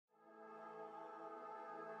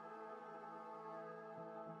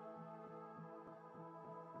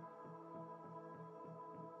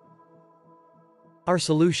Our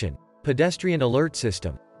solution: Pedestrian Alert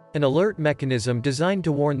System. An alert mechanism designed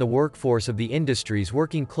to warn the workforce of the industries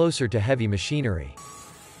working closer to heavy machinery.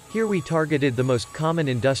 Here we targeted the most common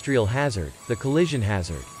industrial hazard, the collision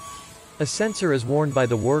hazard. A sensor is worn by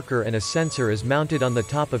the worker and a sensor is mounted on the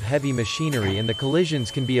top of heavy machinery, and the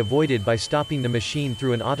collisions can be avoided by stopping the machine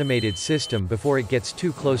through an automated system before it gets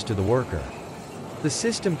too close to the worker. The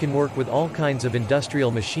system can work with all kinds of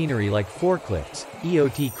industrial machinery like forklifts,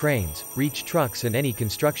 EOT cranes, reach trucks, and any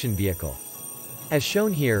construction vehicle. As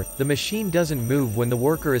shown here, the machine doesn't move when the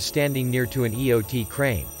worker is standing near to an EOT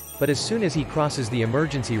crane, but as soon as he crosses the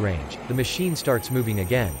emergency range, the machine starts moving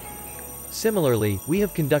again. Similarly, we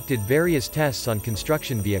have conducted various tests on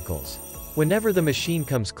construction vehicles. Whenever the machine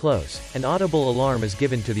comes close, an audible alarm is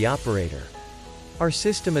given to the operator. Our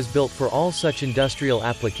system is built for all such industrial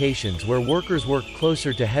applications where workers work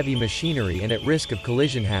closer to heavy machinery and at risk of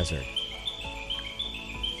collision hazard.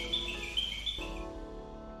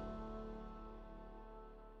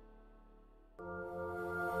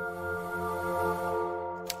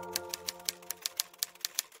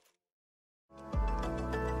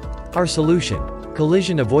 Our solution: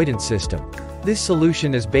 Collision Avoidance System. This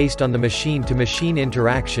solution is based on the machine-to-machine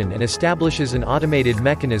interaction and establishes an automated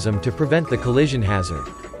mechanism to prevent the collision hazard.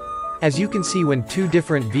 As you can see, when two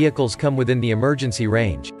different vehicles come within the emergency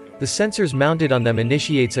range, the sensors mounted on them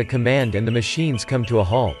initiates a command and the machines come to a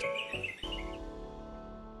halt.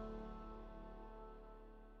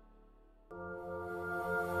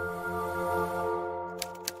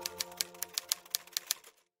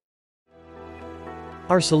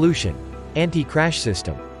 Our solution: Anticrash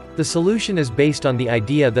System. The solution is based on the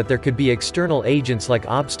idea that there could be external agents like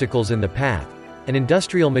obstacles in the path, an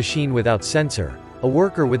industrial machine without sensor, a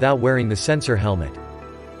worker without wearing the sensor helmet.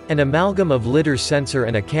 An amalgam of lidar sensor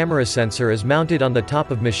and a camera sensor is mounted on the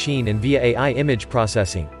top of machine, and via AI image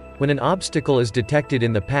processing, when an obstacle is detected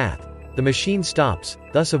in the path, the machine stops,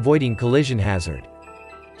 thus avoiding collision hazard.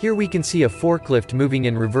 Here we can see a forklift moving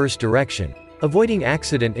in reverse direction, avoiding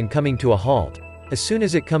accident and coming to a halt as soon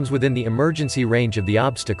as it comes within the emergency range of the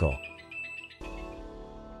obstacle.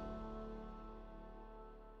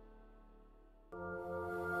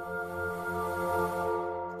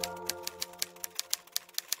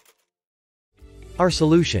 Our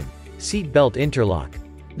solution: Seat Belt Interlock.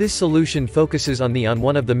 This solution focuses on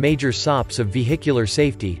one of the major SOPs of vehicular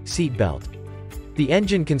safety, seat belt. The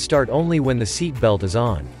engine can start only when the seat belt is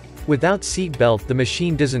on. Without seat belt, the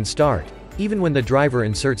machine doesn't start, even when the driver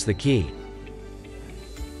inserts the key.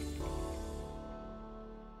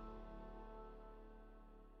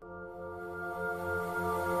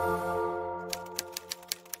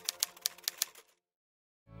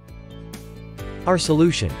 Our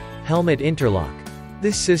solution: Helmet Interlock.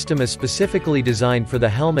 This system is specifically designed for the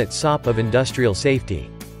helmet SOP of industrial safety.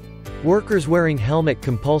 Workers wearing helmet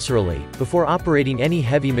compulsorily, before operating any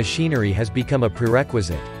heavy machinery, has become a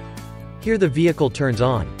prerequisite. Here the vehicle turns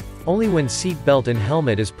on only when seat belt and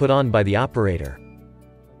helmet is put on by the operator.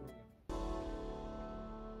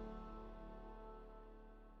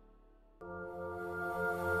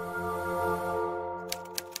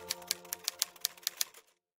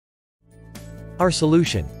 Our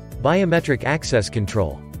solution: Biometric Access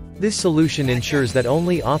Control. This solution ensures that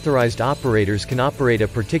only authorized operators can operate a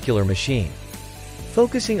particular machine.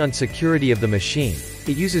 Focusing on security of the machine,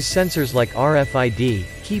 it uses sensors like RFID,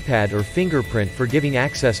 keypad, or fingerprint for giving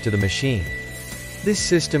access to the machine. This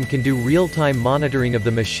system can do real-time monitoring of the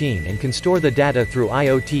machine and can store the data through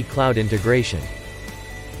IoT cloud integration.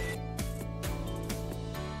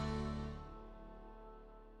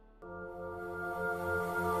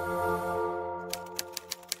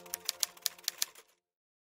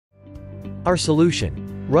 Our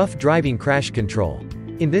solution: Rough Driving Crash Control.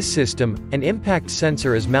 In this system, an impact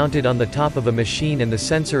sensor is mounted on the top of a machine and the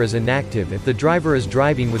sensor is inactive if the driver is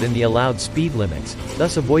driving within the allowed speed limits,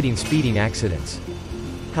 thus avoiding speeding accidents.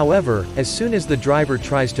 However, as soon as the driver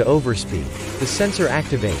tries to overspeed, the sensor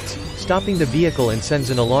activates, stopping the vehicle, and sends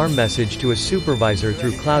an alarm message to a supervisor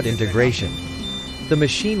through cloud integration. The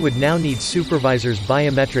machine would now need supervisor's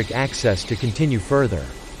biometric access to continue further.